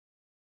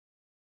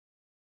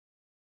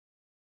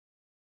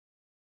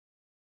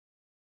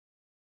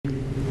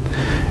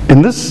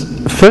In this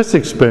first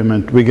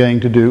experiment we're going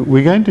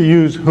to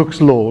use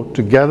Hooke's law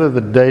to gather the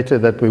data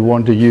that we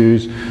want to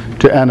use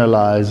to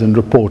analyze and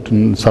report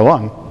and so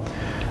on.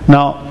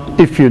 Now,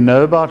 if you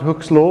know about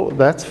Hooke's law,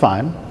 that's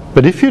fine,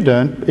 but if you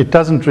don't, it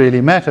doesn't really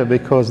matter,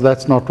 because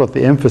that's not what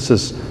the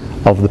emphasis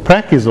of the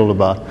prac is all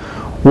about.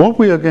 What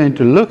we are going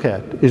to look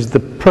at is the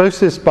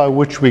process by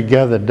which we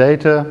gather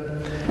data,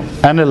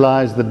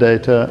 analyze the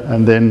data,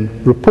 and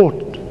then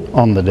report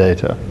on the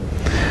data.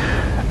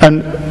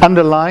 And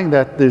underlying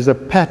that, there's a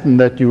pattern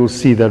that you will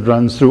see that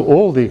runs through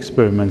all the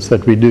experiments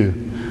that we do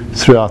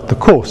throughout the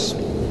course.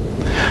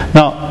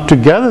 Now, to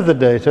gather the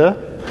data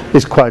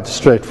is quite a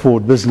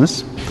straightforward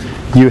business.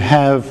 You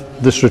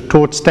have this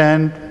retort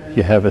stand,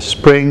 you have a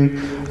spring,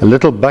 a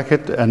little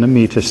bucket, and a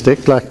meter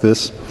stick like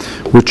this,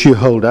 which you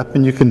hold up,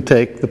 and you can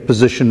take the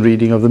position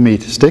reading of the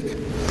meter stick.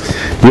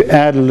 You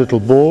add a little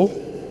ball,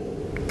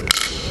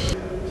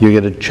 you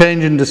get a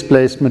change in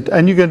displacement,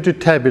 and you're going to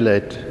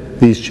tabulate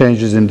these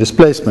changes in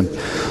displacement.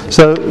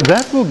 So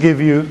that will give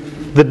you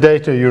the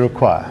data you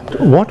require.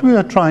 What we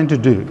are trying to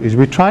do is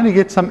we're trying to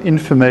get some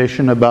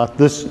information about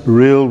this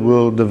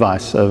real-world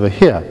device over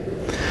here.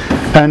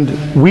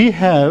 And we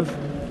have,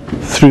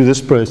 through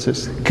this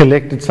process,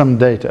 collected some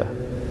data.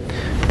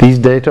 These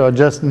data are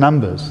just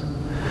numbers.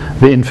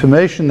 The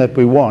information that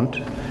we want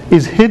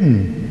is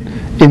hidden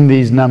in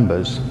these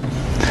numbers.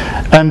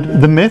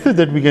 And the method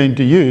that we're going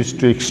to use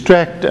to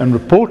extract and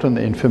report on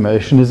the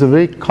information is a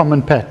very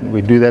common pattern.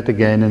 We do that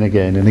again and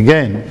again and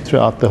again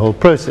throughout the whole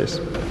process.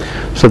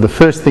 So the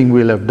first thing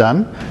we'll have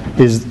done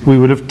is we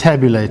would have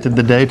tabulated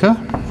the data.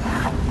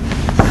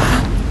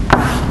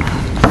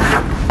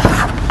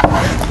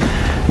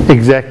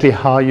 Exactly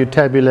how you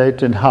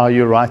tabulate and how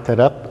you write that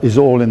up is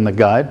all in the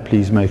guide.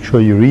 Please make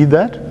sure you read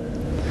that.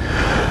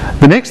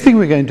 The next thing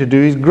we're going to do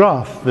is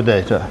graph the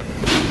data.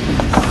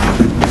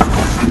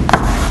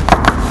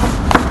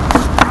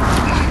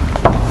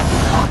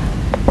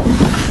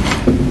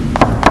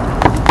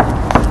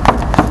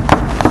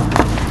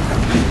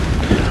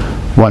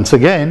 Once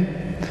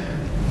again,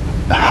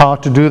 how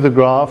to do the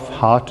graph,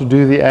 how to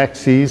do the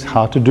axes,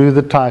 how to do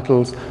the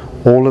titles,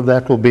 all of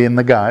that will be in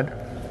the guide.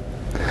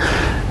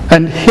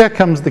 And here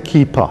comes the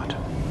key part.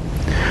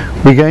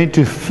 We're going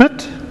to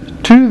fit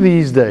to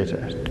these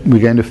data,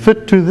 we're going to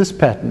fit to this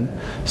pattern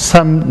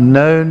some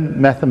known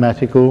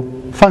mathematical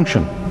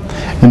function.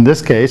 In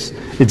this case,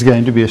 it's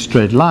going to be a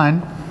straight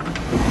line.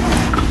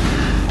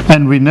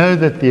 And we know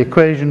that the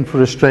equation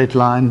for a straight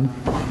line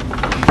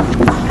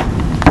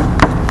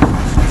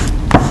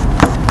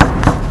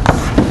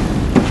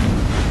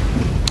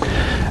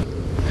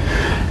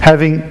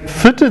having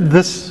fitted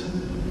this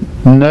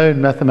known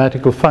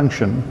mathematical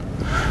function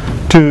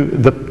to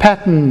the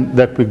pattern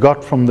that we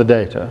got from the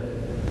data,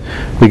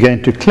 we're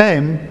going to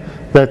claim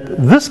that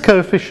this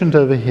coefficient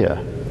over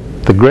here,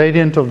 the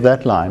gradient of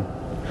that line,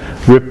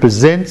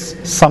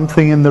 represents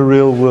something in the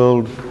real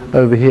world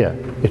over here.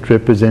 It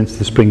represents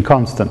the spring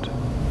constant.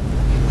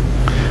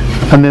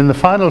 And then the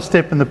final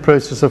step in the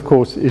process, of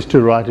course, is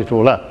to write it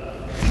all up.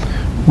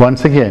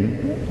 Once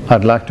again,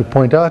 I'd like to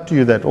point out to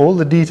you that all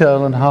the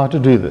detail on how to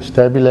do this,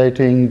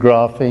 tabulating,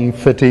 graphing,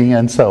 fitting,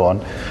 and so on,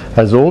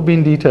 has all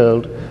been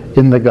detailed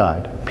in the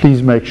guide.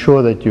 Please make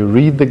sure that you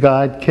read the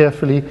guide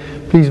carefully.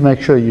 Please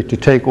make sure you to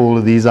take all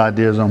of these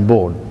ideas on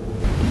board.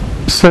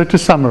 So to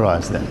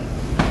summarize then,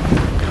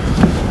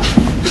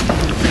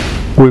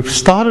 we've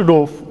started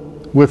off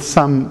with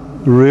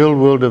some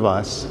real-world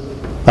device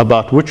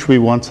about which we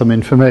want some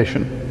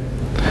information.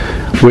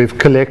 We've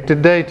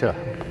collected data.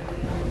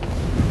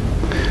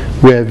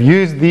 We have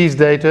used these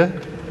data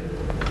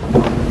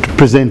to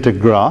present a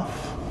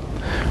graph.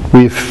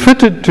 We've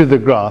fitted to the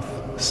graph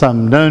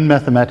some known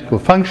mathematical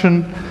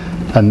function,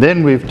 and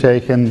then we've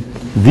taken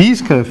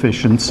these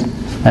coefficients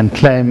and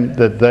claim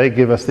that they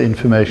give us the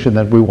information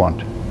that we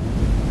want.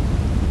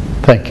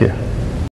 Thank you.